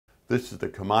This is the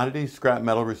Commodities, Scrap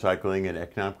Metal Recycling and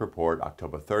Economic Report,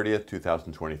 October 30th,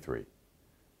 2023.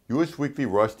 U.S. weekly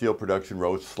raw steel production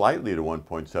rose slightly to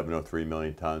 1.703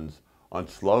 million tons on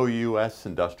slow U.S.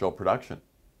 industrial production.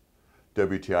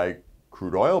 WTI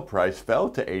crude oil price fell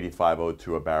to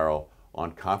 $85.02 a barrel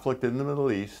on conflict in the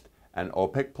Middle East and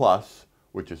OPEC Plus,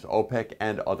 which is OPEC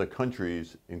and other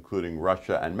countries, including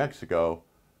Russia and Mexico,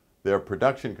 their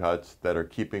production cuts that are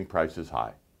keeping prices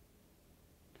high.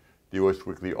 The U.S.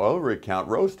 weekly oil rig count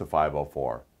rose to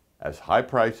 504, as high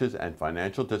prices and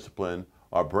financial discipline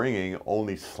are bringing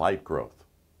only slight growth.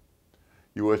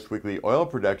 U.S. weekly oil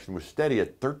production was steady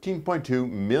at 13.2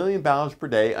 million barrels per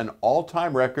day, an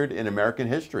all-time record in American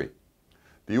history.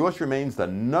 The U.S. remains the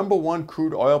 #1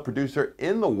 crude oil producer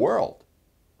in the world.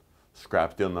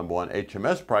 Scrap steel #1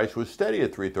 HMS price was steady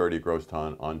at $330 gross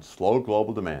ton on slow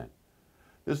global demand.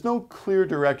 There's no clear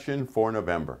direction for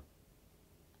November.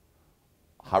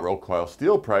 Hot rolled coil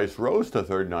steel price rose to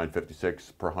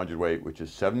 $39.56 per hundredweight, which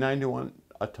is $7.91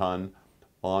 a ton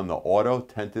on the auto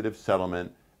tentative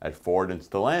settlement at Ford and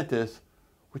Stellantis,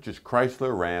 which is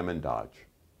Chrysler, Ram, and Dodge.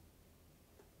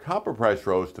 Copper price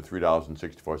rose to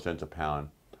 $3.64 a pound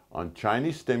on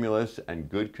Chinese stimulus and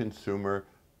good consumer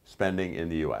spending in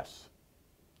the U.S.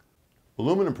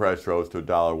 Aluminum price rose to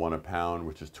 $1.01 a pound,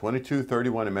 which is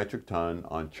 $22.31 a metric ton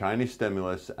on Chinese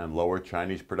stimulus and lower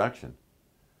Chinese production.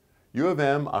 U of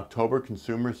M October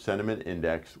Consumer Sentiment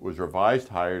Index was revised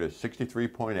higher to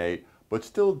 63.8, but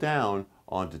still down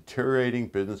on deteriorating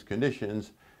business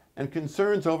conditions and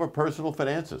concerns over personal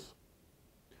finances.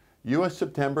 U.S.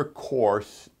 September Core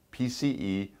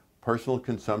PCE Personal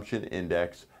Consumption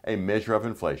Index, a measure of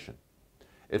inflation.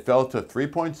 It fell to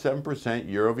 3.7%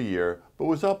 year over year, but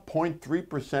was up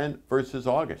 0.3% versus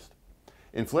August.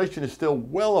 Inflation is still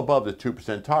well above the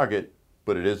 2% target,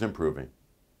 but it is improving.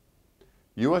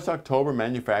 U.S. October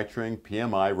manufacturing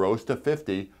PMI rose to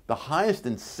 50, the highest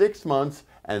in 6 months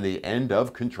and the end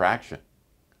of contraction.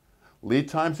 Lead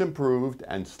times improved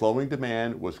and slowing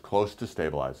demand was close to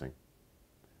stabilizing.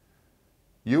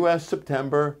 U.S.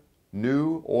 September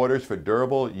new orders for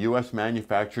durable U.S.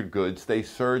 manufactured goods, they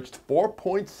surged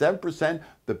 4.7%,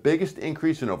 the biggest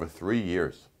increase in over 3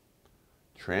 years.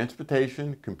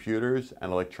 Transportation, computers,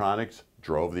 and electronics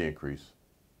drove the increase.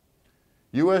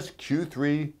 U.S.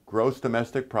 Q3 gross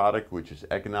domestic product, which is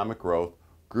economic growth,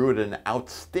 grew at an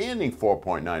outstanding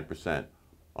 4.9%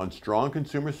 on strong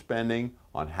consumer spending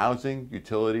on housing,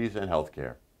 utilities, and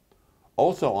healthcare.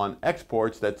 Also on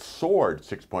exports that soared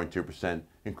 6.2%,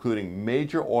 including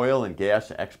major oil and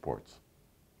gas exports.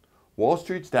 Wall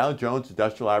Street's Dow Jones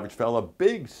Industrial Average fell a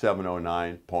big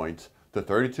 709 points to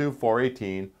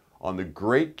 32,418 on the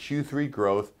great Q3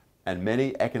 growth and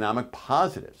many economic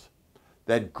positives.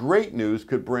 That great news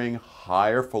could bring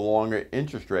higher for longer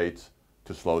interest rates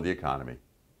to slow the economy.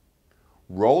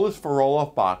 Rollers for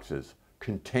roll-off boxes,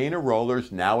 container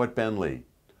rollers now at Ben Lee,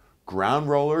 ground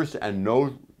rollers and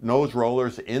nose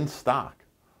rollers in stock.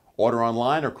 Order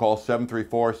online or call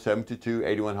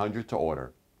 734-722-8100 to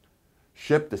order.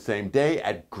 Shipped the same day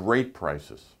at great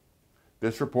prices.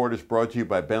 This report is brought to you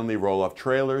by Ben Lee Roll-Off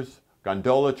Trailers,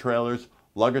 Gondola Trailers,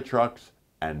 Lugger Trucks,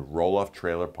 and Roll-Off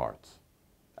Trailer Parts.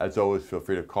 As always, feel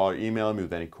free to call or email me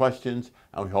with any questions,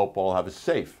 and we hope all have a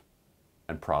safe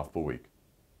and profitable week.